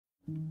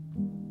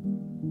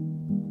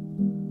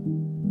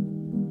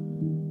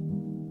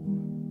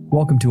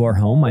Welcome to our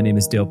home. My name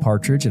is Dale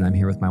Partridge, and I'm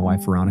here with my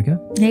wife, Veronica.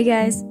 Hey,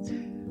 guys.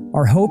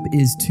 Our hope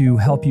is to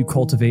help you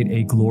cultivate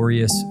a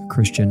glorious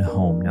Christian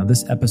home. Now,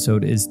 this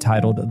episode is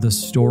titled The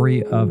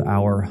Story of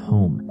Our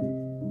Home.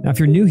 Now, if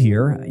you're new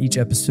here, each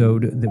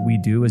episode that we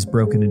do is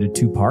broken into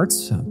two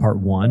parts. Part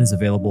one is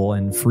available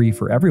and free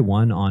for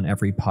everyone on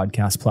every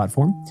podcast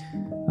platform.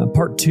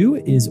 Part two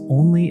is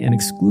only and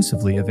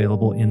exclusively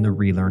available in the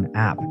Relearn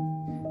app.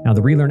 Now,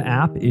 the Relearn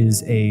app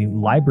is a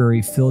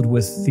library filled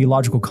with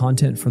theological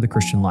content for the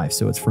Christian life.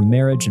 So it's from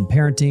marriage and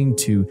parenting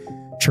to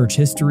church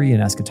history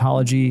and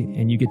eschatology,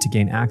 and you get to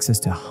gain access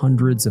to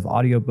hundreds of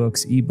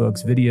audiobooks,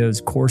 ebooks,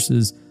 videos,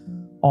 courses,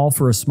 all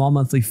for a small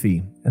monthly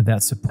fee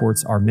that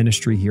supports our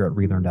ministry here at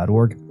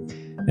relearn.org.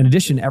 In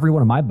addition, every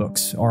one of my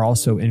books are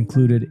also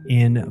included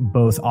in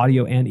both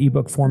audio and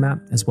ebook format,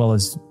 as well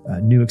as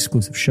new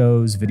exclusive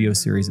shows, video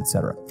series,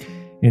 etc.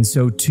 And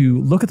so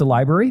to look at the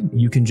library,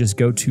 you can just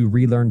go to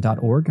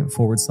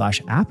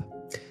relearn.org/app.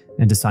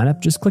 And to sign up,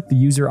 just click the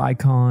user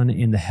icon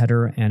in the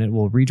header and it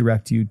will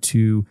redirect you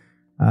to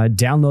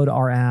download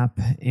our app,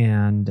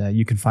 and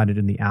you can find it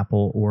in the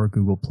Apple or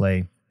Google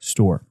Play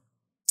store.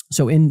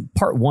 So in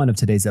part one of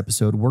today's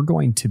episode, we're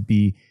going to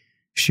be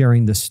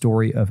sharing the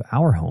story of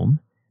our home.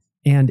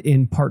 And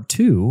in part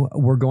two,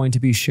 we're going to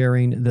be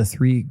sharing the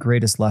three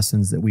greatest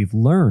lessons that we've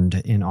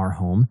learned in our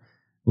home,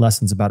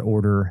 lessons about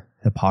order,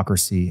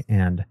 hypocrisy,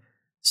 and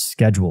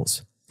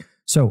schedules.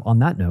 So on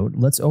that note,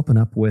 let's open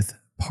up with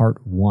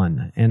part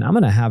one. And I'm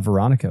going to have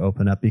Veronica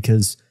open up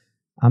because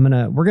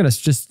we're going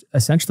to just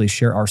essentially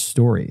share our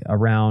story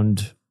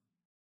around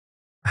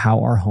how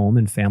our home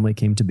and family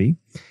came to be.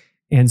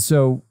 And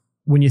so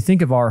when you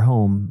think of our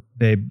home,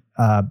 babe,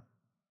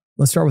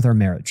 let's start with our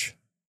marriage.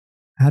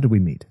 How did we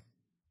meet?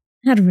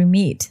 How did we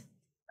meet?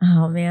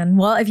 Oh, man.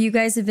 Well, if you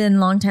guys have been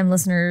longtime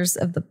listeners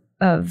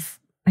of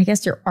I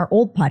guess our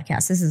old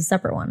podcast, this is a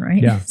separate one,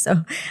 right? Yeah.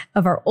 So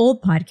of our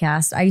old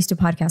podcast, I used to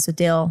podcast with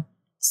Dale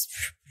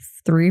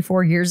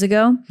 3-4 years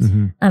ago.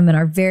 Mm-hmm. In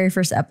our very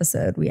first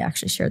episode, we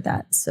actually shared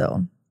that.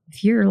 So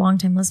if you're a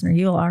longtime listener,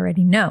 you'll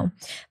already know.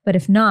 But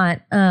if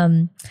not,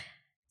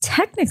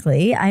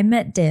 technically, I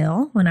met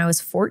Dale when I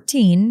was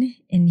 14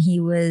 and he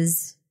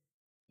was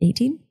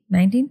 18,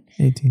 19.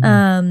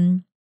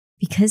 18.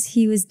 Because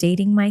he was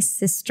dating my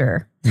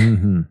sister.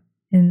 Mm-hmm.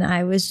 And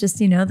I was just,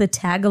 the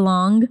tag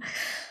along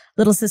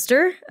little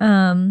sister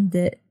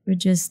that would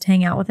just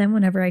hang out with him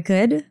whenever I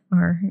could.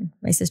 Or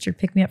my sister would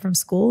pick me up from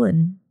school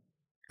and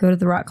go to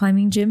the rock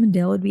climbing gym and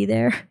Dale would be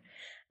there.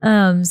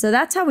 So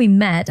that's how we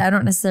met. I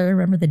don't necessarily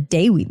remember the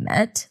day we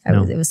met.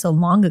 It was so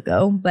long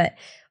ago, but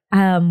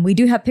we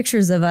do have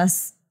pictures of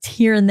us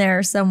here and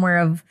there somewhere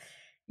of,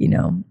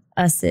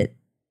 us at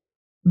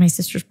my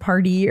sister's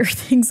party or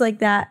things like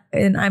that.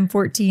 And I'm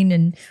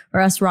 14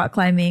 or us rock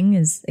climbing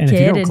as a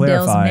kid and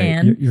Dale's a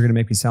man. You're going to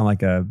make me sound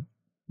like a.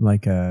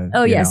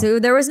 Oh yeah. So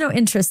there was no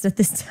interest at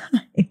this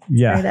time.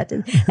 Yeah.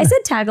 Sorry, I said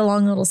tag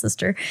along little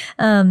sister.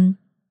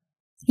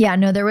 Yeah,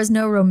 no, there was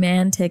no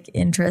romantic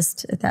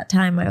interest at that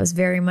time. I was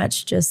very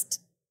much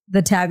just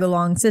the tag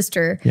along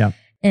sister. Yeah.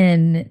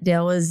 And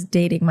Dale was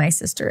dating my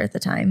sister at the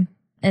time.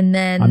 And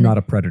then I'm not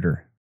a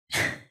predator.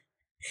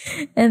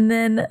 And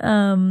then,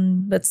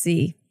 let's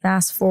see,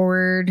 fast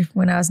forward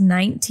when I was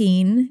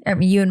 19, I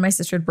mean, you and my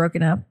sister had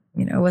broken up,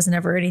 it wasn't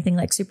ever anything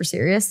like super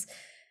serious,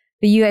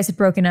 but you guys had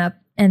broken up.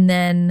 And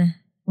then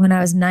when I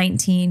was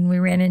 19, we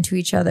ran into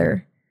each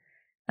other,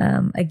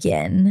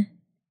 again.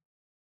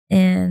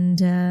 And,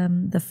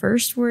 the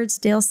first words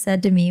Dale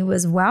said to me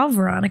was, "Wow,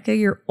 Veronica,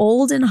 you're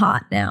old and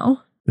hot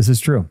now." This is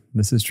true.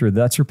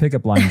 That's your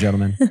pickup line,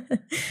 gentlemen.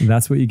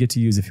 That's what you get to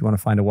use if you want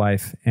to find a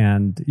wife.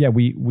 And yeah,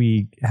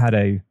 we had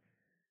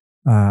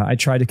I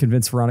tried to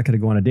convince Veronica to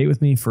go on a date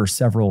with me for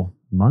several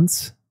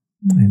months,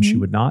 and she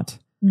would not.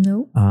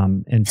 Nope.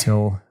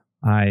 Until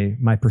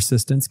my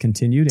persistence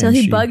continued. Until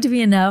he bugged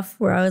me enough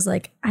where I was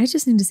like, I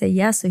just need to say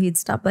yes so he'd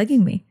stop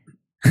bugging me.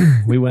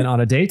 We went on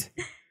a date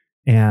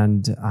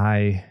and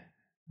I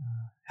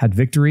had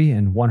victory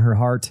and won her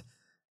heart.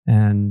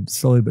 And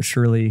slowly but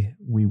surely,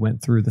 we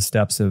went through the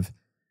steps of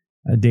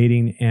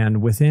dating.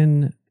 And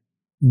within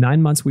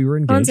 9 months, we were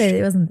engaged. I would say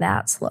it wasn't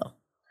that slow.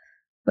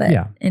 But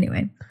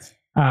anyway.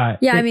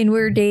 We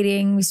were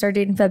dating. We started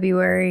dating in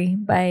February.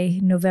 By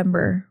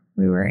November,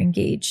 we were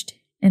engaged.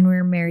 And we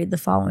were married the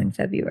following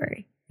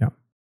February. Yeah.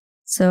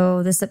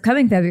 So this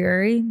upcoming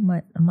February,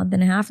 a month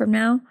and a half from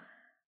now,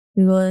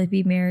 we will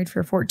be married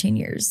for 14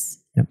 years.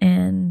 Yep.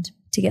 And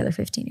together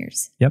 15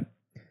 years. Yep.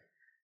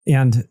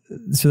 And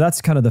so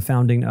that's kind of the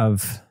founding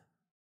of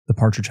the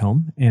Partridge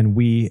home. And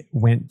we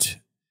went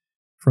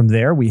from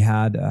there. We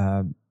had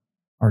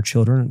our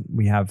children.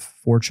 We have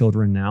 4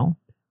 children now,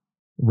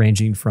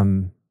 ranging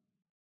from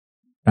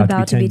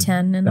about to be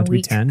 10 in a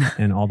week. 10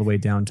 and all the way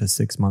down to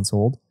 6 months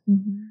old.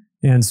 Mm-hmm.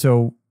 And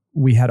so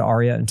we had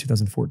Aria in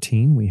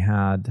 2014. We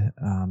had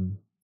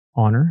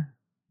Honor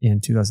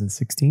in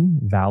 2016,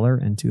 Valor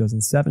in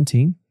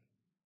 2017.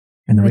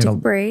 And then we took a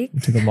break. We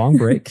took a long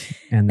break.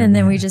 And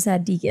then we just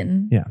had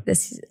Deacon. Yeah.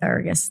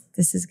 I guess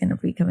this is going to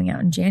be coming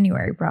out in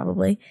January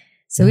probably.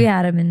 So we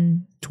had him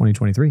in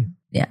 2023.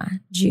 Yeah.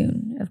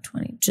 July of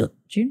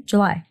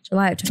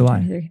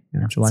 2023.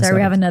 Yeah, July. Sorry, 7th.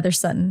 we have another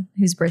son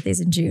whose birthday's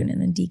in June,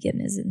 and then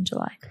Deacon is in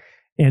July.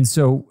 And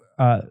so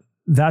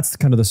that's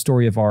kind of the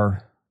story of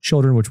our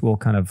children, which we'll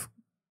kind of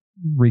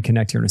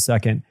reconnect here in a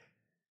second.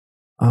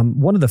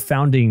 One of the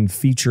founding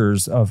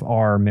features of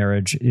our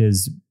marriage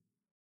is,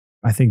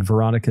 I think,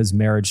 Veronica's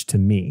marriage to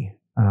me.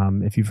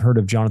 If you've heard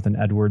of Jonathan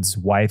Edwards'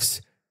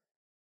 wife's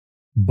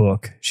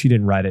book, she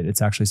didn't write it.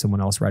 It's actually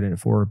someone else writing it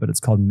for her, but it's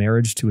called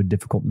Marriage to a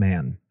Difficult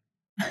Man.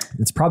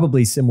 It's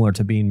probably similar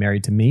to being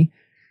married to me.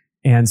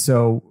 And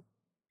so,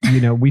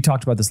 we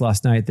talked about this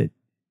last night that,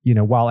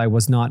 while I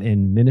was not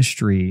in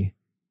ministry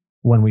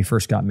when we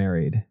first got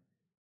married,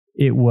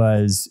 it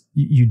was,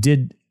 you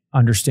did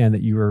understand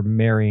that you were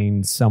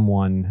marrying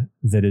someone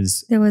that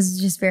is... It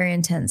was just very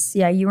intense.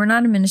 Yeah, you were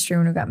not in ministry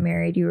when we got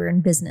married. You were in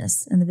the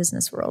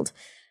business world.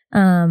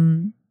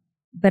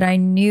 But I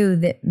knew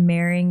that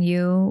marrying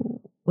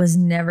you was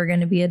never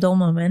going to be a dull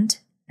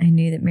moment. I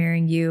knew that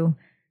marrying you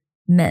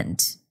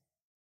meant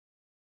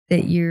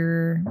that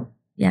you're,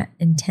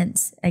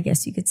 intense, I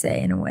guess you could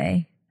say, in a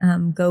way.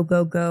 Go,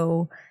 go,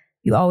 go.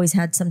 You always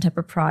had some type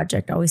of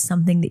project, always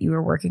something that you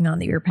were working on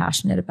that you were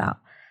passionate about.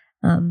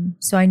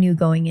 So I knew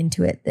going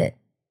into it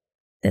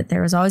that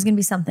there was always going to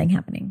be something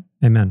happening.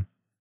 Amen.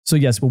 So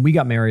yes, when we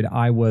got married,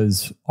 I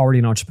was already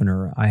an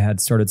entrepreneur. I had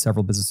started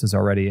several businesses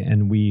already,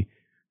 and we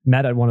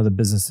met at one of the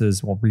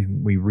businesses. Well,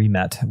 we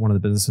re-met at one of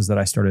the businesses that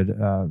I started,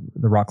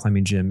 the rock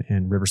climbing gym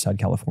in Riverside,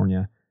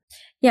 California.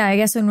 Yeah, I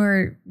guess when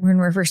we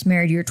were first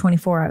married, you were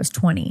 24. I was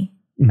 20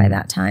 by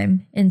that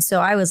time, and so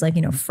I was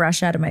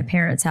fresh out of my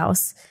parents'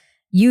 house.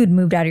 You had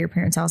moved out of your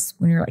parents' house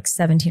when you were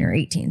 17 or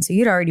 18, so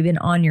you'd already been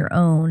on your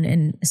own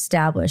and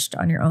established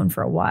on your own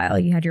for a while.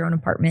 You had your own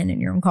apartment and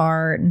your own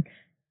car and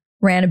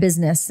ran a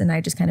business, and I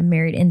just kind of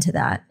married into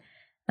that.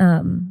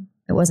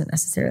 It wasn't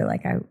necessarily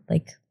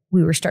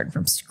we were starting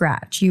from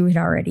scratch. You had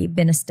already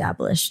been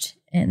established,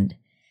 and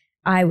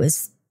I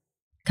was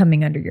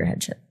coming under your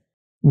headship.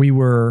 We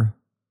were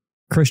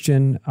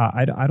Christian.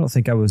 I don't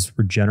think I was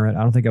regenerate.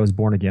 I don't think I was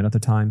born again at the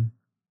time.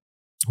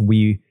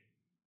 We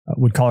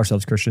would call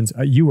ourselves Christians.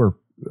 You were.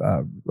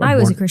 I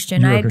was a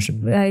Christian. You were a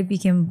Christian. I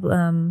became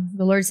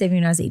the Lord saved me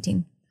when I was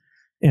 18.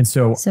 And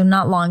so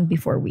not long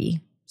before we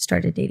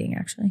started dating,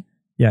 actually.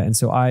 Yeah, and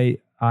so I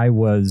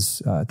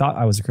was thought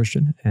I was a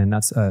Christian, and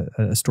that's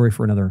a story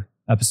for another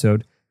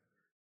episode.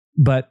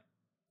 But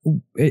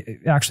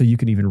actually, you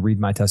can even read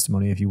my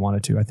testimony if you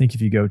wanted to. I think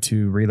if you go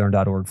to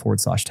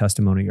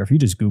relearn.org/testimony, or if you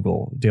just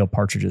Google Dale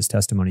Partridge's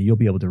testimony, you'll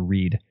be able to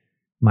read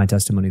my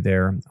testimony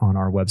there on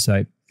our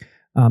website.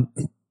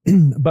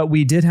 But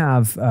we did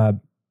have,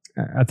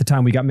 at the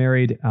time we got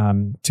married,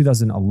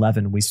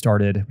 2011, we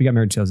got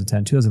married in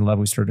 2010. 2011,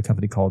 we started a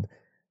company called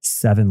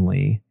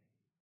Sevenly.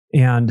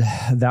 And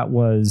that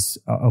was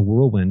a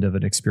whirlwind of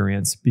an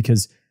experience,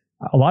 because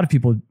a lot of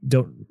people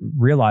don't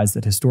realize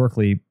that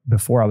historically,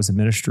 before I was in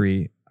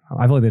ministry,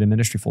 I've only been in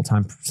ministry full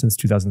time since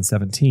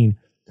 2017,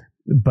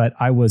 but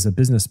I was a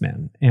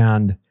businessman,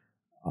 and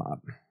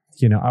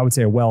I would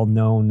say a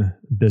well-known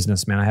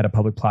businessman. I had a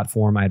public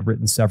platform. I had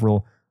written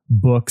several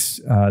books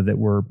that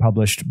were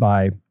published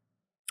by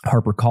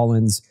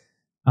HarperCollins.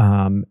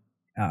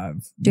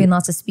 Doing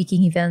lots of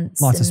speaking events,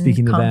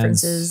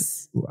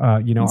 conferences.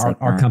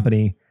 Our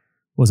company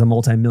was a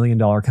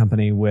multi-million-dollar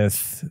company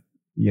with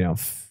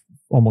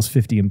almost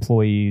 50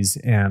 employees,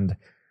 and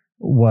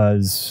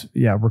was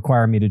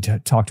requiring me to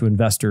talk to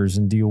investors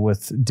and deal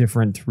with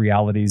different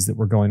realities that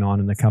were going on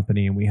in the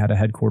company. And we had a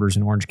headquarters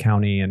in Orange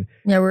County, and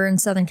we're in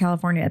Southern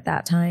California at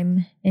that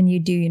time. And you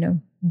do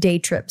day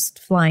trips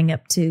flying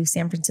up to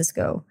San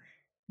Francisco,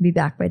 be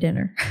back by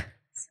dinner.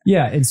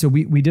 Yeah, and so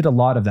we did a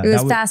lot of that. It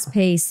was fast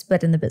paced,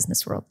 but in the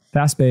business world.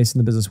 Fast paced in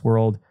the business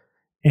world,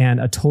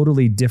 and a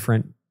totally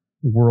different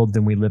world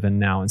than we live in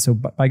now. And so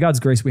by God's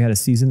grace, we had a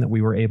season that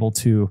we were able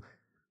to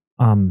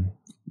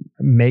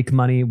make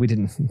money.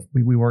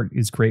 We weren't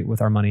as great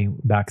with our money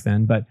back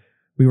then, but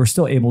we were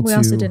still able to. We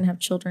also didn't have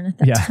children at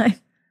that time.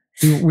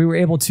 We were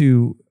able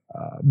to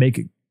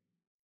make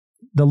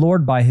the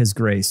Lord, by His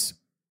grace,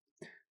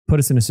 put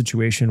us in a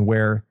situation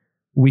where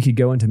we could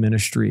go into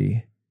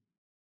ministry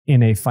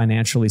in a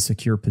financially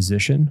secure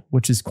position,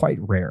 which is quite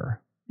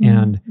rare. Mm-hmm.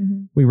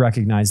 And we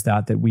recognized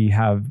that we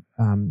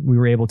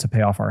were able to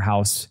pay off our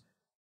house,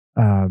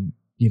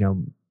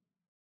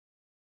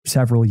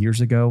 several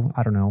years ago.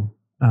 I don't know.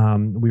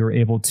 We were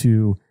able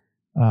to,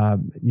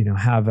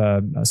 have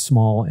a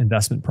small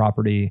investment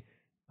property.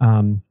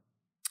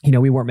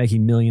 We weren't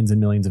making millions and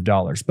millions of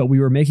dollars, but we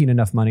were making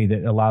enough money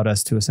that allowed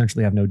us to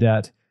essentially have no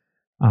debt,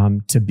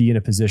 to be in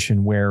a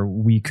position where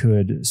we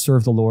could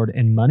serve the Lord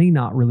and money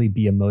not really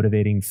be a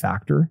motivating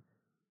factor.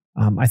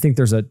 I think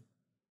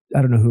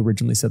I don't know who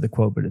originally said the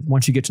quote, but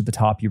once you get to the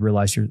top, you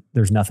realize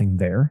there's nothing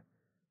there.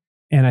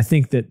 And I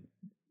think that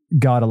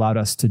God allowed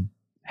us to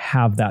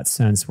have that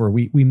sense where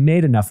we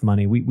made enough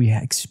money. We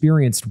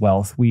experienced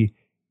wealth. We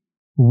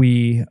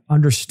we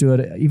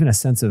understood even a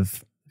sense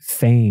of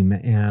fame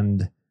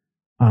and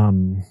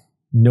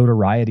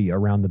notoriety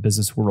around the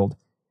business world.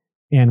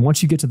 And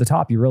once you get to the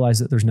top, you realize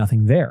that there's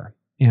nothing there.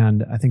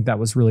 And I think that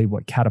was really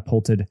what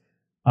catapulted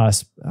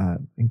us,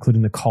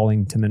 including the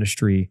calling to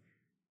ministry,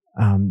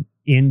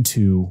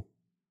 into,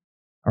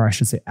 or I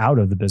should say, out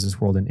of the business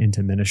world and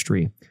into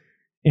ministry.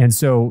 And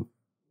so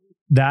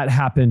that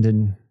happened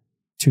in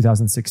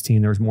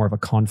 2016. There was more of a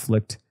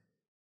conflict.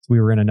 We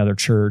were in another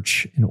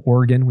church in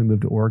Oregon. We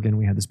moved to Oregon.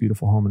 We had this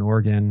beautiful home in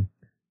Oregon.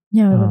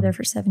 Yeah, we lived there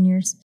for 7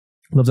 years.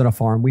 Lived on a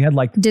farm. We had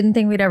Didn't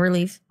think we'd ever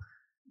leave.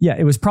 Yeah,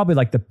 it was probably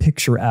like the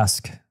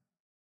picturesque,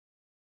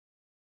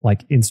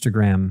 like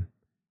Instagram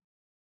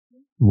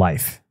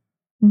life.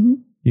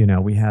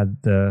 Mm-hmm. We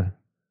had the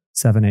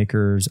 7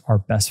 acres. Our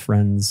best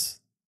friends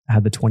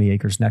had the 20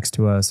 acres next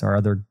to us. Our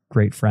other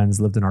great friends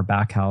lived in our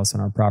back house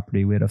on our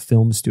property. We had a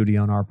film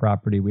studio on our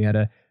property. We had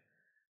a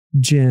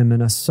gym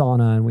and a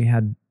sauna, and we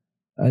had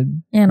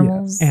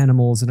animals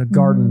and a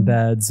garden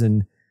beds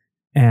and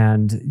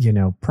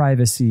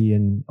privacy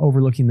and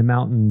overlooking the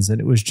mountains. And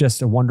it was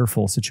just a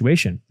wonderful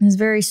situation. It was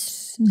very,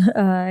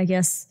 I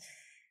guess,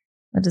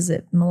 what is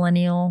it?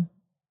 Millennial,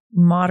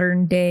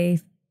 modern day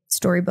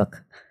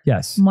storybook.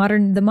 Yes.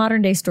 The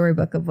modern day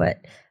storybook of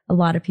what a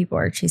lot of people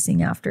are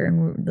chasing after.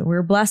 And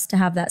we're blessed to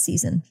have that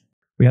season.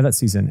 We had that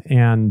season.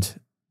 And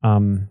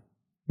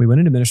we went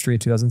into ministry in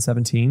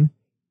 2017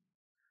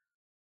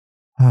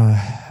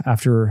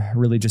 after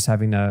really just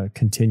having a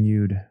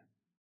continued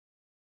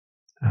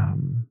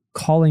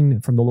calling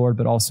from the Lord,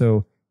 but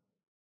also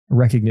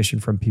recognition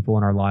from people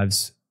in our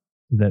lives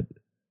that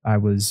I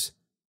was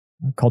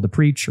called to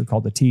preach or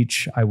called to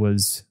teach. I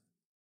was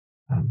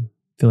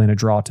feeling a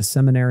draw to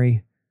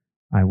seminary.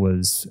 I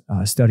was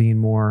studying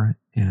more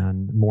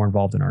and more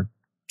involved in our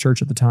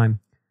church at the time.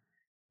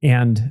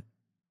 And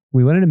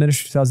we went into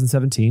ministry in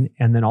 2017.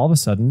 And then all of a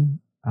sudden,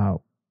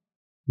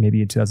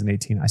 maybe in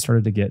 2018, I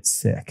started to get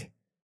sick.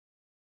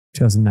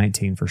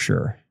 2019 for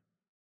sure.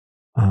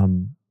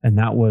 And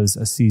that was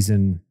a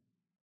season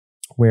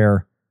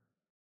where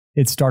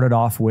it started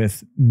off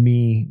with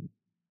me.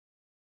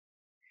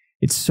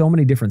 It's so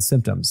many different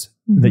symptoms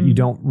that you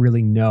don't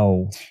really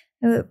know.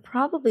 I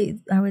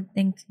would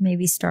think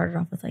maybe started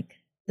off with like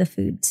the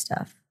food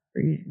stuff,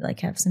 where you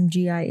like have some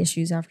GI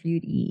issues after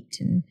you'd eat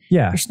and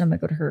your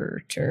stomach would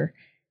hurt, or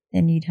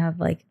then you'd have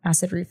like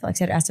acid reflux.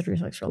 I had acid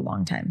reflux for a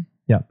long time.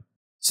 Yeah.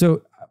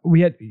 So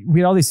we had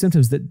all these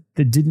symptoms that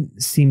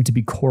didn't seem to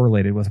be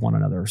correlated with one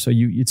another. So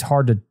it's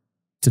hard to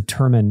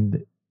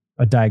determine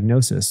a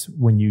diagnosis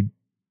when you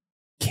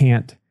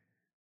can't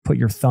put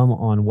your thumb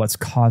on what's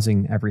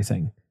causing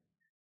everything.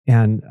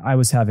 And I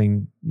was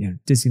having,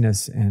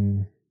 dizziness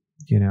and,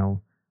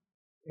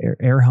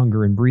 air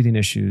hunger and breathing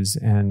issues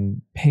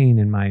and pain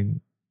in my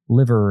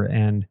liver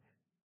and,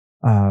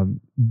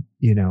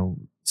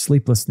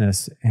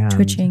 sleeplessness and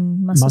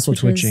twitching, muscle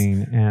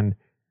twitching and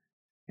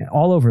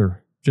all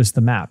over just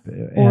the map.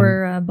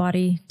 Or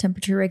body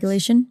temperature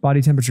regulation.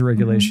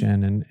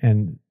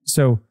 And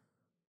so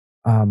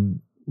I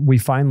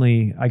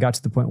got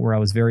to the point where I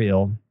was very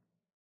ill.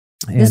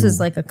 This is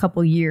like a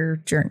several year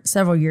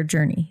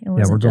journey. It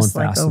wasn't we're going just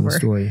fast like in the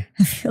story.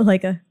 I feel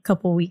like a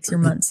couple weeks or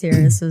months here.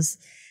 This was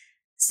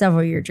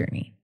several year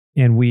journey.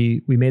 And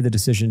we made the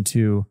decision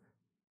to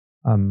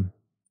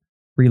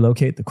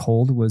relocate. The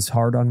cold was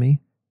hard on me.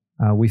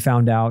 We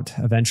found out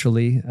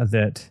eventually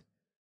that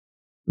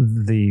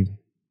the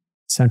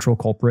central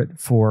culprit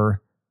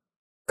for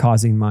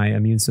causing my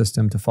immune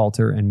system to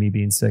falter and me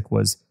being sick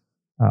was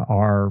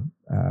our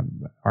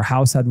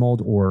house had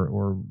mold,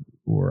 or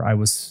I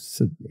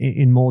was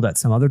in mold at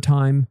some other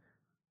time.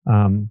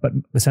 But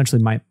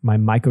essentially my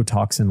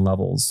mycotoxin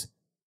levels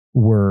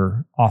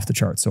were off the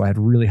charts. So I had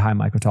really high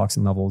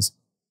mycotoxin levels.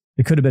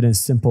 It could have been as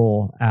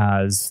simple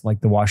as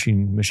like the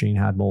washing machine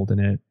had mold in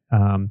it.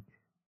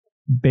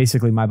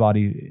 Basically my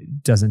body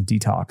doesn't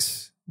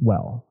detox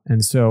well.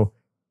 And so,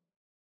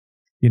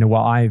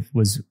 while I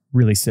was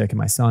really sick and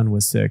my son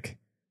was sick,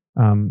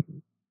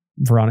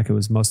 Veronica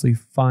was mostly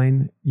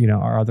fine.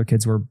 Our other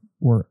kids were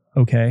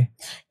okay.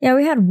 Yeah,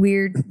 we had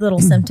weird little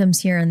symptoms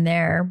here and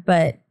there,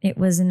 but it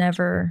was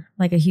never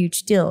like a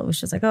huge deal. It was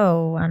just like,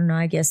 oh, I don't know,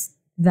 I guess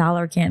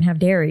Valor can't have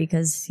dairy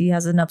because he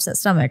has an upset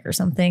stomach or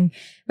something,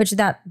 which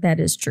that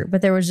is true.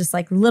 But there was just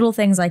like little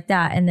things like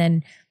that. And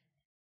then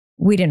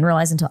we didn't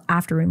realize until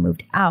after we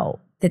moved out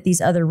that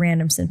these other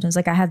random symptoms,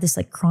 like I had this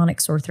like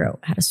chronic sore throat.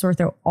 I had a sore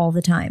throat all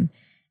the time.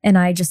 And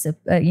I just,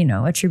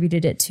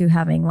 attributed it to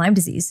having Lyme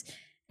disease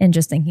and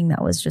just thinking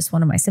that was just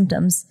one of my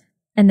symptoms.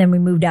 And then we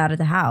moved out of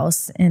the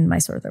house and my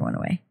sore throat went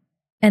away.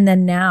 And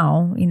then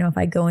now, if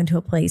I go into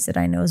a place that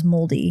I know is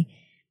moldy,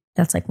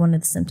 that's like one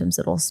of the symptoms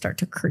that'll start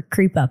to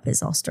creep up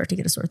is I'll start to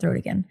get a sore throat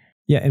again.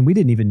 Yeah. And we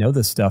didn't even know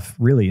this stuff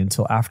really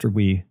until after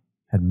we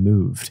had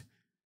moved,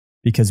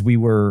 because we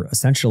were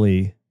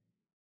essentially,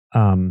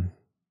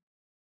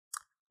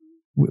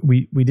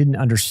 we didn't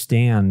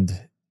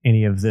understand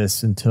any of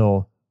this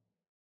until,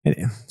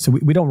 so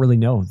we don't really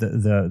know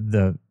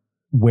the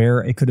where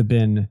it could have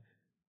been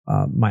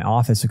my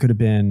office. It could have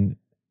been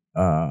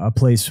a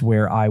place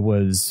where I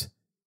was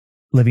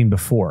living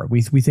before.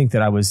 We think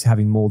that I was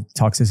having mold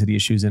toxicity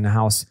issues in a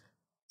house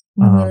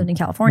when we lived in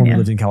California. When we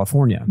lived in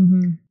California.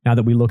 Now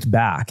that we looked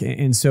back,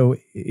 and so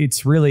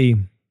it's really,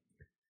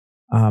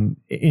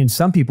 and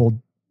some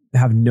people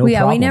have no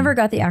problem. We never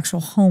got the actual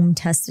home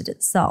tested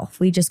itself.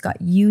 We just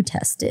got you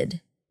tested,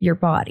 your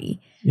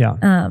body. Yeah.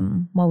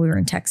 While we were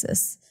in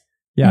Texas.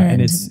 Yeah,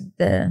 and it's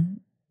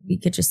we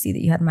could just see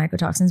that you had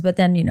mycotoxins, but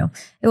then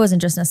it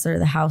wasn't just necessarily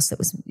the house that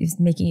was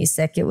making you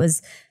sick. It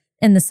was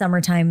in the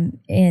summertime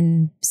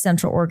in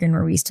Central Oregon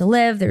where we used to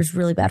live. There's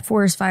really bad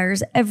forest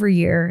fires every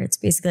year. It's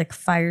basically like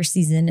fire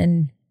season,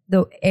 and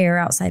the air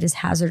outside is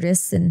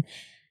hazardous, and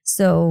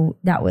so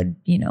that would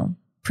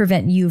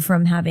prevent you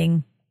from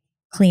having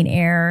clean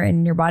air,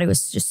 and your body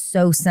was just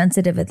so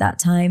sensitive at that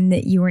time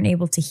that you weren't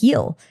able to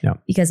heal. Yeah.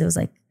 Because it was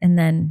like, and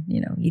then,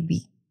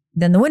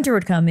 then the winter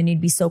would come and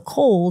you'd be so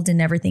cold and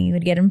everything, you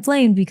would get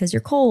inflamed because you're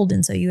cold.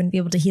 And so you wouldn't be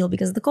able to heal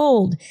because of the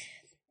cold.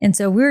 And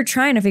so we were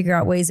trying to figure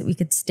out ways that we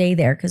could stay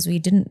there because we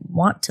didn't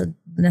want to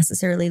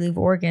necessarily leave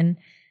Oregon.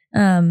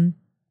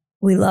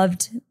 We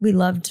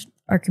loved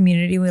our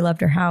community. We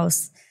loved our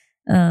house.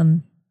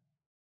 But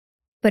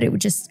it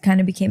just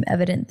kind of became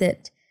evident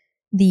that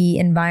the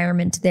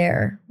environment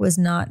there was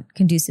not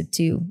conducive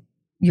to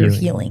your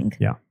healing.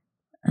 Yeah.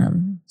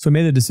 So I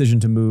made the decision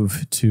to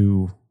move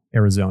to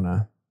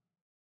Arizona.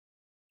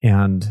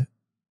 And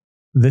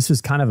this is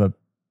kind of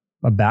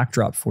a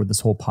backdrop for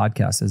this whole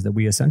podcast, is that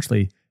we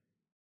essentially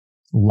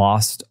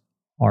lost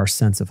our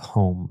sense of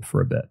home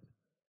for a bit.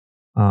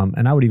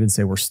 And I would even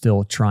say we're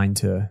still trying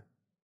to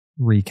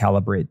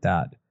recalibrate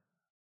that.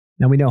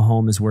 Now we know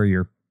home is where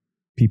your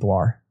people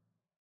are.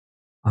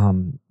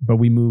 But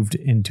we moved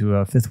into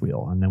a fifth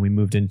wheel, and then we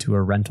moved into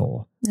a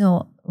rental.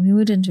 No, we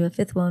moved into a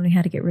fifth wheel and we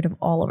had to get rid of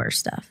all of our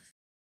stuff.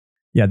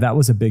 Yeah, that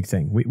was a big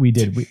thing. We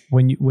did.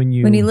 When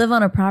you live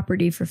on a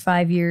property for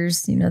 5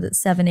 years, that's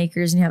 7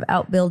 acres and you have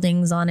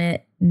outbuildings on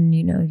it, and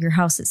your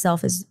house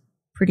itself is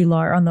pretty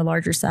large, on the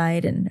larger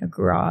side, and a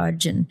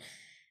garage, and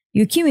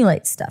you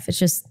accumulate stuff. It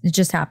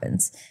just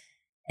happens.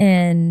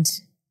 And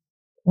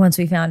once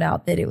we found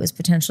out that it was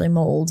potentially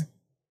mold,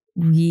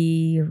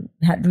 we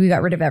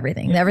got rid of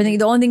everything.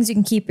 The only things you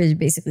can keep is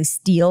basically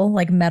steel,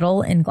 like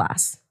metal and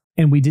glass.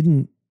 And we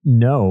didn't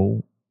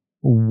know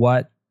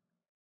what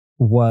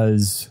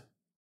was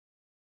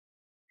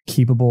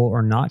keepable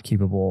or not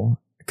keepable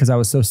because I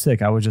was so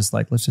sick. I was just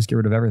like, let's just get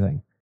rid of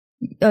everything.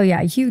 Oh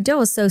yeah. Dill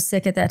was so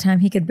sick at that time,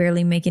 he could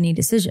barely make any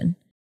decision.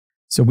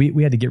 So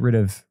we had to get rid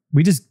of,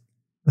 we just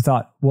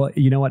thought, well,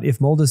 you know what? If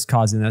mold is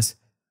causing this,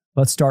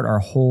 let's start our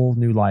whole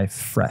new life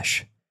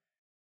fresh.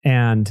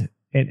 And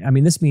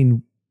this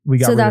means we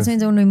got. So that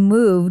means when we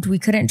moved, we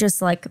couldn't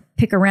just like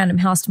pick a random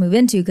house to move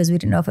into because we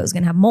didn't know if it was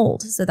going to have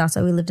mold. So that's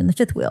why we lived in the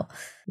fifth wheel.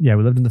 Yeah,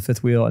 we lived in the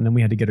fifth wheel, and then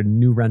we had to get a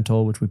new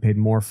rental, which we paid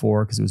more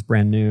for because it was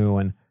brand new.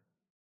 And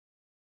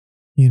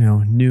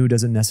new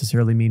doesn't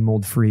necessarily mean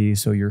mold free,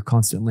 so you're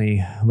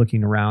constantly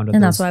looking around.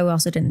 And that's why we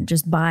also didn't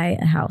just buy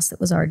a house that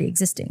was already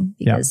existing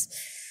because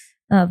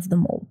of the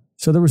mold.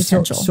 So there was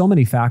so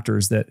many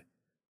factors that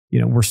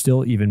we're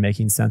still even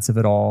making sense of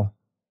it all.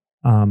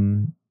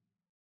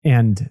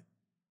 And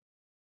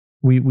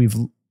we've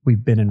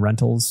been in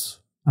rentals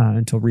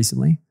until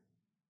recently.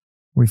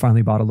 We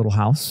finally bought a little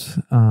house,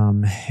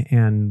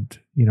 and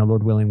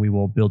Lord willing, we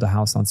will build a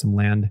house on some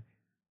land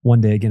one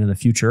day again in the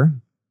future.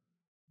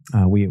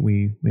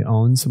 We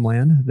own some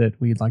land that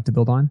we'd like to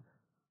build on,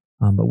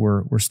 but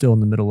we're still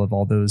in the middle of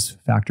all those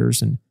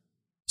factors, and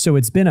so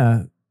it's been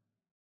a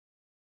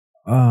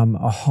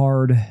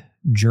hard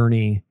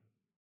journey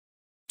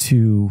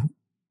to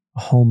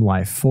home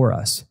life for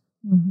us,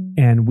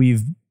 and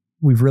we've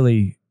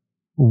really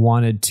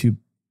wanted to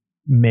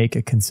make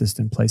a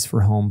consistent place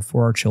for home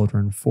for our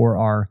children, for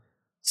our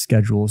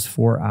schedules,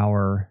 for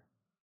our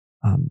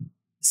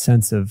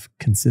sense of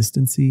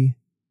consistency,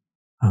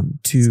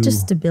 to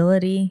just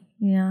stability.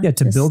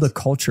 To build a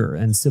culture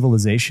and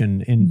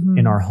civilization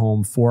in our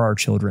home for our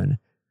children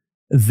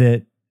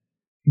that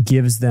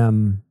gives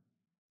them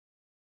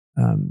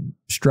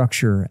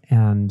structure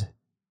and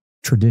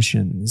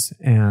traditions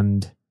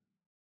and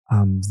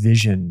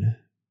vision.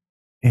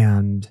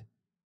 And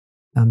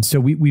so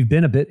we've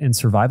been a bit in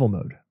survival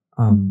mode,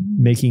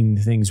 making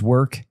things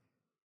work.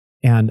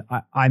 And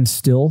I'm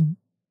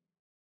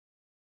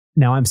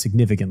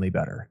significantly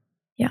better.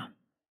 Yeah.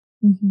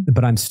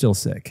 But I'm still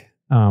sick.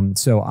 Dale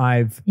still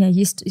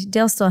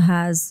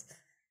has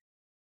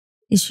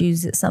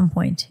issues at some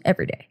point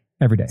every day.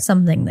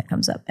 Something that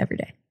comes up every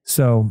day.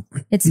 So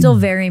it's still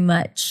very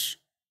much,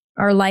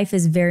 our life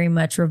is very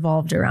much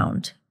revolved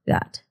around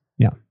that.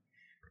 Yeah.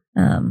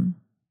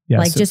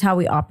 Just how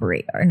we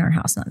operate in our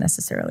house, not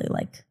necessarily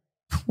like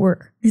we're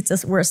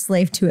a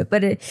slave to it,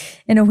 but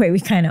in a way we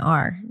kind of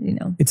are,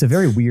 It's a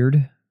very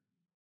weird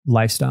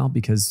lifestyle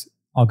because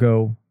I'll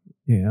go,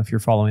 if you're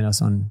following us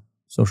on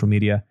social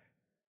media,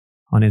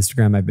 on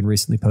Instagram, I've been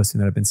recently posting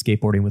that I've been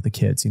skateboarding with the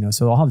kids,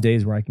 so I'll have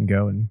days where I can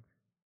go and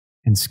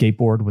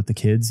skateboard with the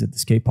kids at the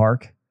skate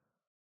park,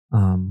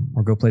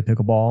 or go play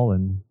pickleball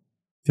and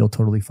feel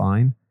totally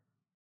fine.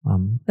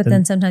 But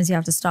then sometimes you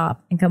have to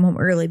stop and come home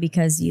early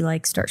because you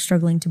like start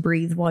struggling to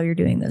breathe while you're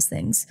doing those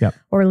things. Yep.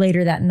 Or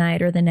later that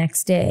night or the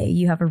next day,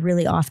 you have a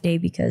really off day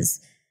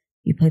because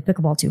you play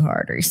pickleball too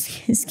hard or you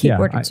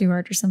skateboarded too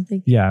hard or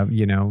something. Yeah.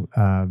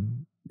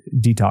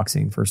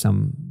 Detoxing for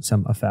some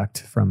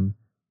effect from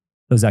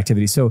those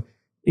activities. So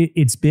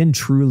it's been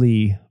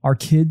truly, our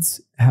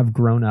kids have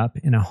grown up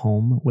in a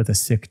home with a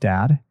sick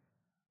dad,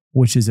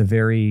 which is a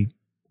very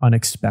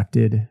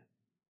unexpected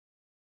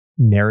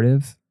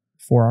narrative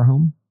for our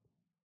home.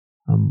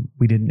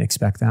 We didn't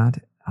expect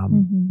that.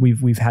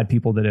 We've had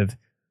people that have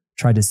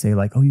tried to say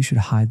like, oh, you should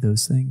hide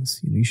those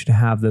things. You should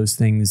have those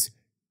things,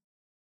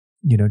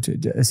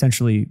 to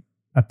essentially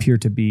appear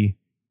to be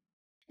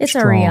It's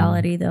strong. our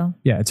reality though.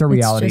 Yeah, it's our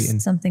reality. It's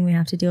just something we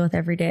have to deal with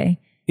every day.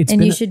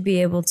 And you should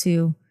be able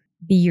to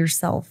be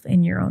yourself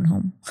in your own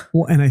home.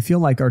 Well, and I feel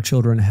like our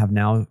children have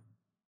now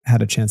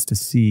had a chance to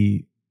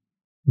see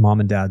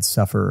mom and dad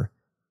suffer,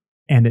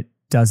 and it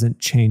doesn't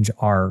change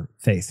our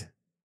faith.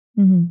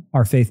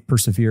 Our faith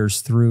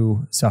perseveres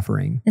through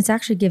suffering. It's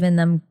actually given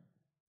them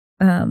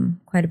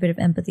quite a bit of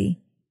empathy,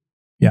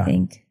 I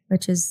think,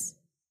 which is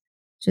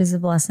a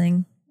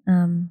blessing.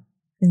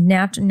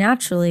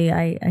 Naturally,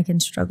 I can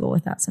struggle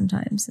with that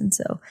sometimes. And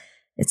so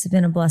it's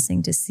been a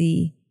blessing to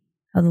see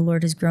how the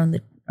Lord has grown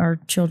our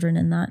children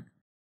in that.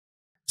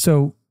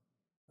 So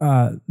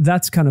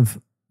that's kind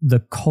of the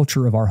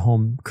culture of our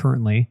home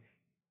currently.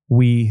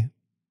 We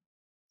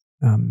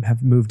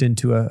have moved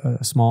into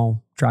a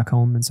small tract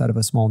home inside of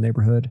a small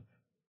neighborhood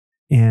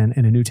and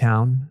in a new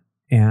town.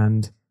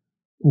 And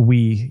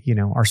we,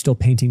 are still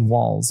painting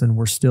walls, and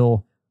we're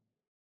still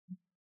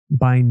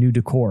buying new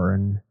decor.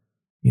 And,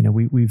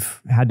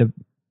 we've had to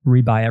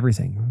rebuy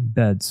everything: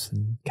 beds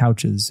and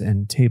couches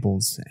and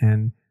tables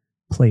and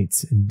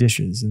plates and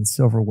dishes and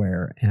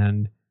silverware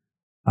and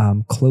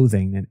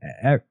clothing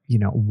and,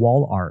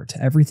 wall art,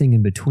 everything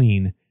in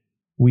between.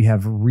 We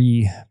have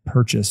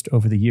repurchased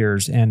over the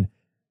years, and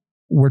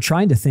we're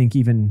trying to think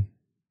even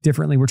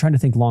differently. We're trying to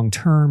think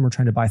long-term. We're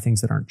trying to buy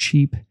things that aren't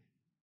cheap.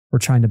 We're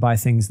trying to buy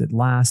things that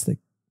last, that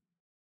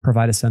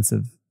provide a sense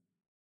of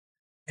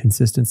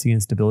consistency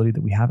and stability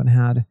that we haven't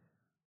had.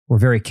 We're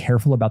very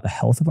careful about the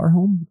health of our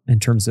home in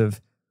terms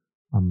of,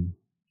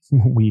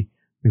 we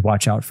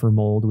watch out for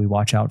mold. We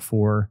watch out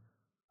for,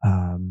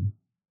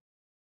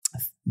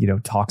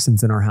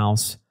 toxins in our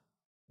house.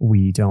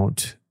 We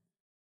don't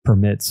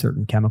permit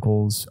certain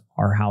chemicals.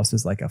 Our house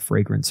is like a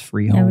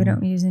fragrance-free home. Yeah, we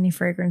don't use any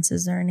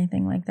fragrances or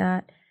anything like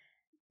that.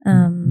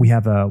 We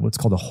have what's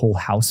called a whole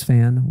house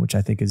fan, which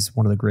I think is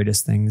one of the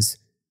greatest things.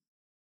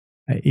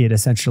 It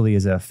essentially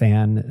is a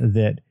fan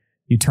that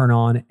you turn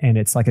on, and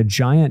it's like a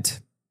giant,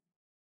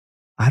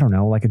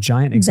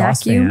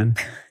 exhaust vacuum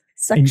fan.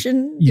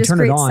 Suction. You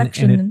turn it on,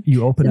 and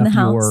you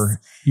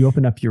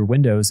open up your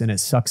windows, and it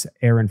sucks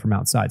air in from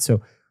outside.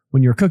 So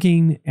when you're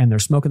cooking and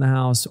there's smoke in the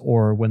house,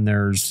 or when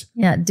there's...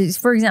 Yeah,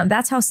 for example,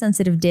 that's how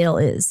sensitive Dale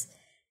is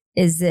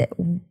that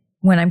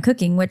when I'm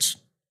cooking, which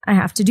I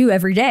have to do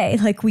every day,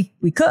 like we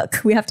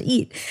cook, we have to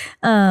eat.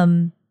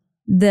 Even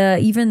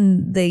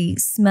the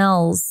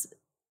smells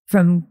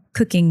from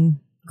cooking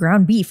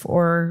ground beef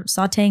or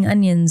sauteing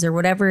onions or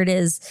whatever it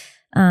is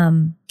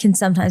can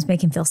sometimes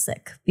make him feel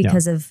sick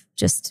because of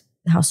just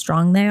how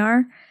strong they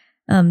are.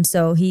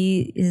 So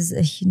he is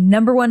a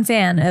number one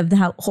fan of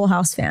the whole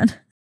house fan.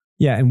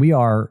 Yeah, and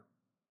we're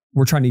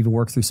trying to even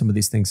work through some of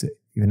these things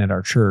even at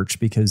our church,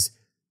 because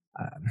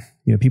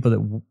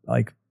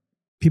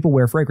people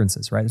wear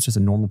fragrances, right? It's just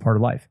a normal part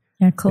of life.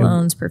 Yeah,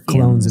 perfumes,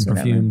 and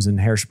perfumes and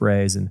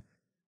hairsprays,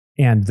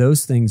 and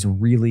those things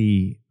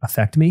really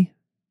affect me.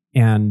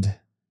 And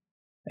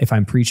if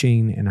I'm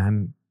preaching and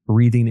I'm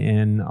breathing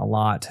in a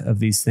lot of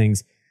these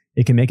things,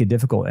 it can make it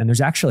difficult. And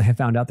I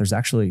found out there's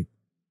actually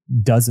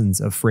dozens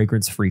of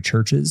fragrance-free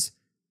churches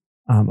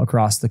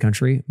across the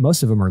country.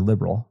 Most of them are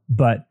liberal,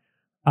 but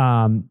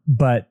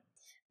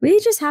we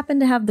just happen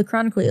to have the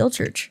chronically ill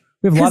church.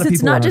 We have a lot of people.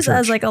 It's not just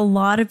us; like a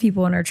lot of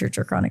people in our church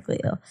are chronically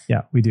ill.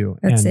 Yeah, we do.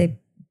 I'd say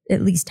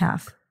at least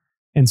half.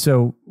 And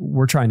so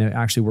we're trying to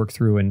actually work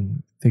through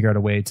and figure out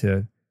a way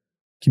to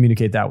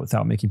communicate that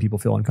without making people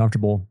feel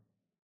uncomfortable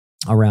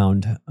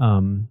around.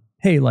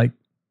 Hey,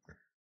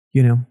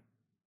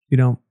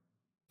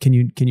 can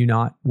you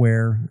not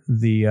wear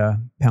the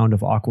pound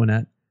of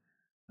Aquanet?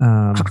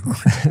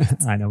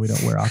 I know we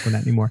don't wear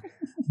Aquanet anymore,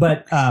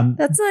 but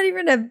that's not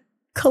even a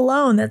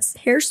cologne. That's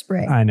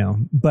hairspray. I know,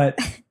 but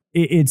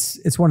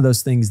it's one of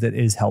those things that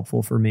is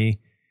helpful for me.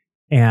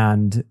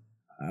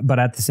 But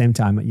at the same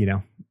time,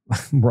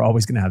 we're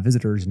always going to have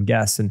visitors and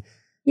guests. And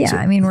yeah, so,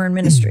 we're in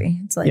ministry.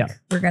 It's like,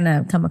 we're going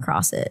to come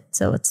across it.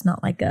 So it's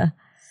not like a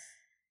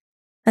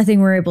thing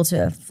we're able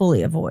to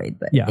fully avoid,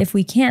 but if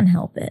we can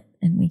help it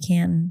and we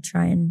can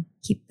try and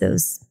keep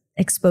those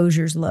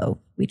exposures low,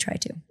 we try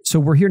to. So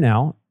we're here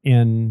now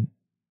in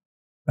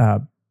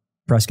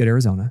Prescott,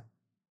 Arizona.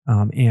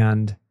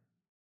 And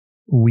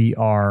we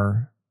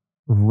are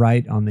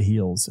right on the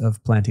heels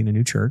of planting a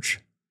new church.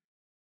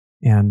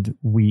 And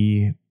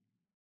we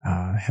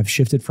have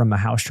shifted from a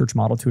house church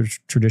model to a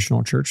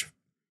traditional church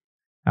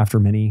after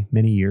many,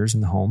 many years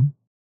in the home.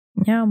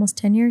 Yeah, almost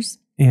 10 years.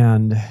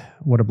 And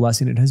what a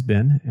blessing it has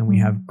been. And we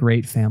have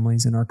great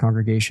families in our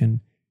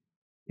congregation.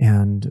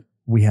 And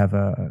we have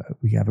a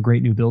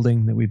great new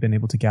building that we've been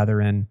able to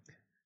gather in,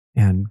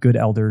 and good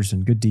elders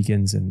and good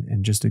deacons,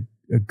 and just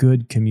a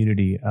good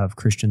community of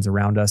Christians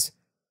around us.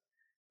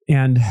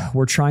 And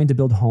we're trying to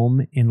build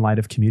home in light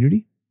of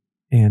community,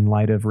 in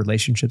light of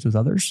relationships with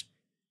others.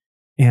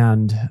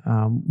 And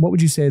what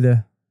would you say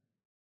the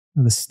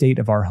state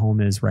of our home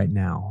is right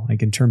now?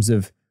 Like, in terms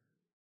of,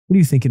 what are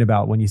you thinking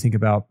about when you think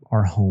about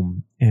our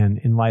home? And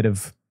in light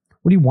of,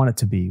 what do you want it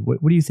to be?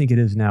 What do you think it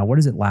is now? What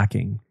is it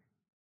lacking?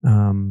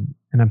 And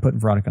I'm putting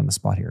Veronica on the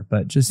spot here,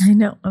 but just... I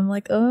know. I'm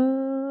like,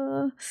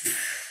 I'm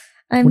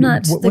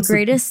not the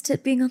greatest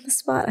at being on the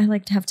spot. I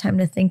like to have time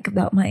to think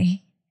about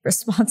my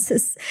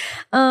responses.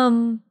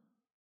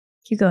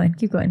 Keep going.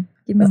 Give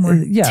me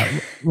more.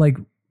 Like,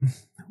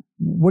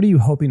 what are you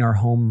hoping our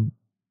home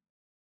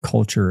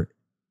culture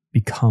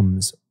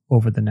becomes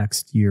over the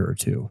next year or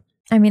two?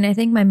 I mean, I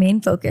think my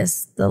main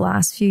focus the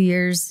last few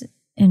years,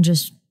 and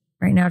just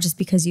right now, just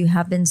because you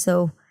have been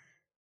so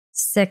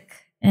sick,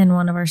 and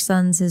one of our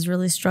sons has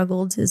really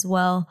struggled as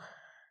well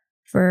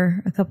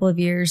for a couple of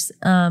years,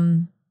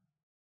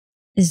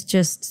 is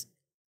just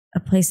a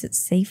place that's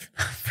safe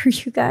for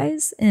you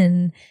guys,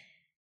 and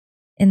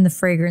in the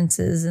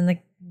fragrances and the,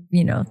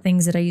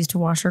 things that I use to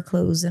wash our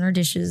clothes and our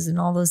dishes and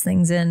all those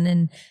things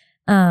in.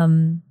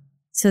 And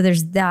so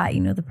there's that,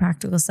 the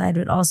practical side,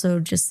 but also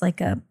just like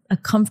a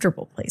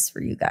comfortable place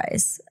for you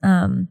guys,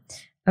 a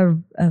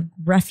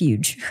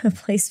refuge, a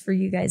place for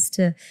you guys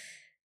to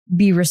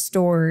be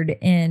restored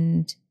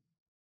and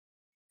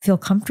feel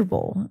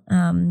comfortable.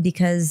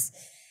 Because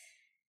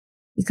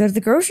we go to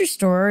the grocery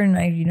store, and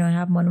I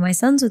have one of my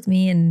sons with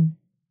me, and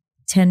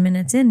 10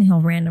 minutes in, he'll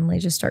randomly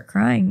just start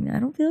crying. I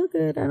don't feel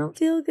good.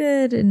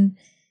 And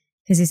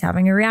because he's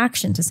having a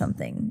reaction to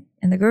something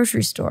in the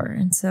grocery store.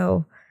 And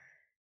so,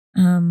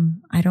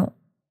 I don't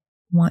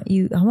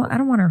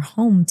want our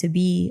home to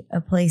be a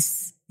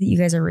place that you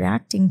guys are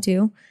reacting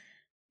to.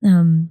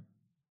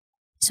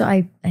 So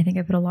I think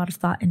I put a lot of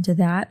thought into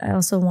that. I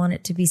also want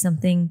it to be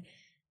something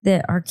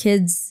that our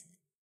kids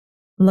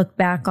look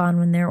back on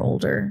when they're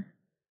older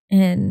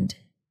and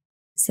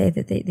say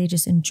that they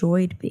just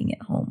enjoyed being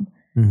at home.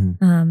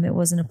 Mm-hmm. It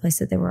wasn't a place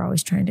that they were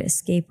always trying to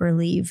escape or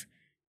leave.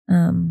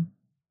 The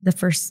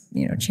first,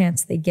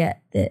 chance they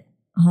get, that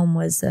home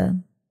was a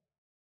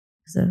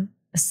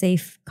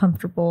safe,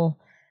 comfortable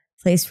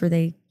place where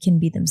they can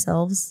be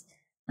themselves,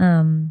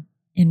 and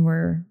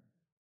where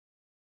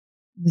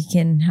we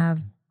can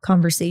have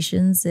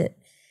conversations that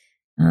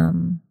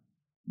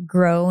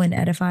grow and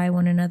edify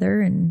one another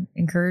and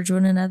encourage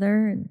one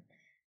another. And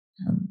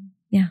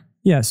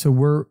so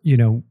we're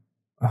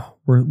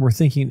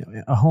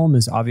thinking a home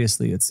is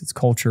obviously it's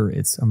culture,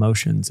 it's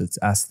emotions, it's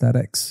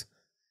aesthetics,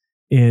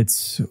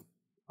 it's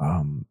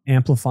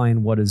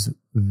amplifying what is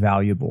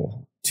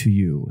valuable to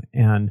you.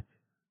 And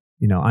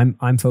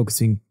I'm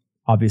focusing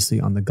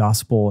obviously on the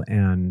gospel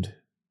and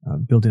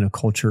building a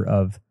culture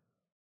of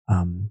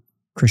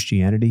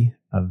Christianity,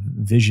 of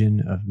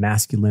vision, of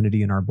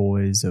masculinity in our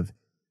boys, of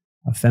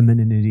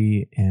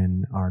femininity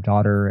in our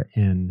daughter,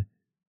 and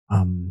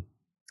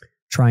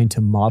trying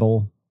to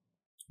model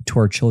to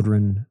our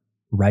children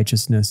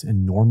righteousness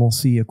and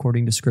normalcy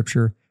according to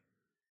Scripture.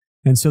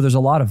 And so there's a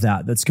lot of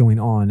that that's going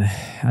on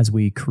as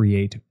we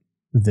create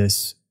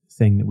this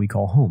thing that we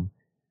call home.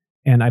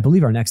 And I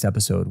believe our next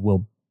episode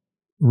will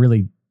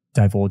really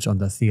divulge on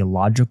the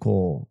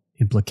theological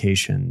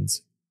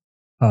implications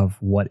of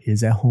what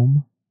is a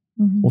home.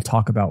 Mm-hmm. We'll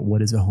talk about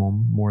what is a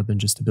home more than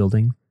just a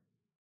building.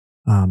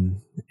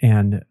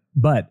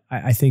 But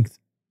I think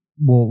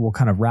we'll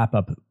kind of wrap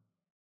up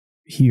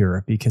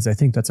here, because I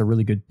think that's a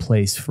really good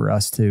place for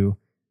us to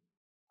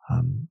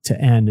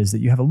end, is that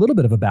you have a little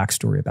bit of a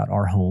backstory about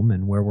our home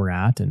and where we're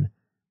at. And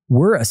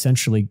we're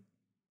essentially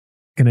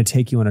going to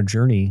take you on a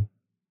journey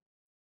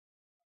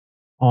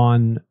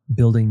on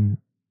building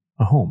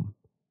a home.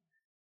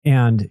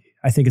 And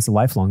I think it's a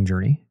lifelong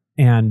journey,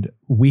 and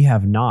we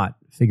have not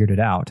figured it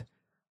out.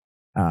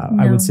 No.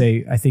 I would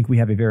say, I think we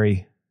have a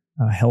very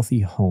healthy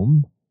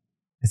home.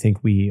 I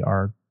think we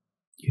are,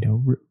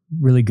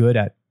 really good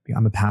at,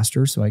 I'm a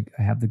pastor, so I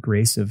have the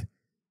grace of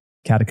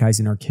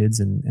catechizing our kids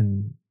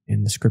in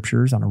the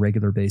Scriptures on a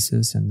regular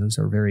basis. And those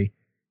are very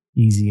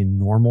easy and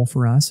normal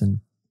for us.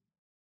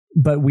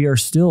 But we are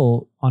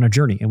still on a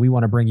journey, and we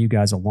want to bring you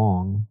guys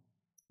along.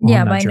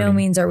 Yeah, by no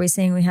means are we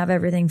saying we have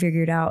everything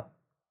figured out.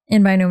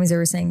 And by no means are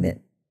we saying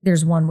that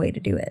there's one way to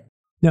do it.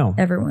 No.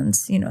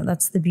 Everyone's,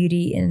 that's the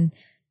beauty in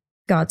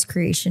God's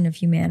creation of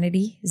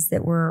humanity, is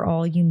that we're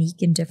all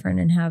unique and different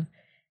and have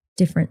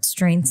different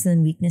strengths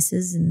and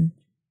weaknesses. And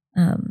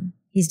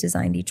He's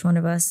designed each one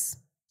of us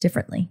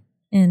differently.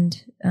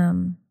 And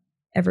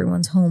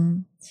everyone's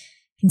home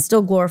can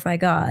still glorify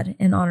God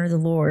and honor the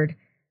Lord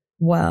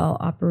while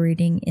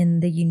operating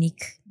in the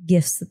unique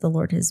gifts that the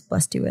Lord has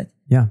blessed you with.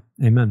 Yeah.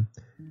 Amen.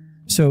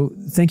 So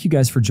thank you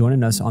guys for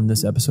joining us on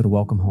this episode of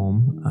Welcome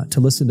Home. To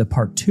listen to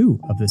part 2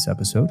 of this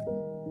episode,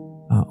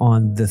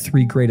 on the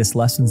 3 greatest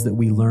lessons that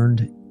we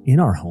learned in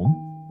our home.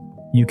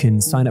 You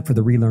can sign up for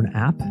the Relearn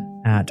app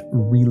at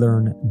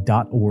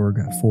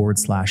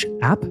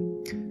relearn.org/app.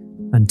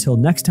 Until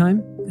next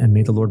time, and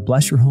may the Lord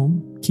bless your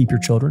home, keep your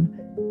children,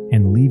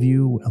 and leave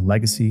you a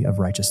legacy of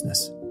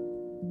righteousness.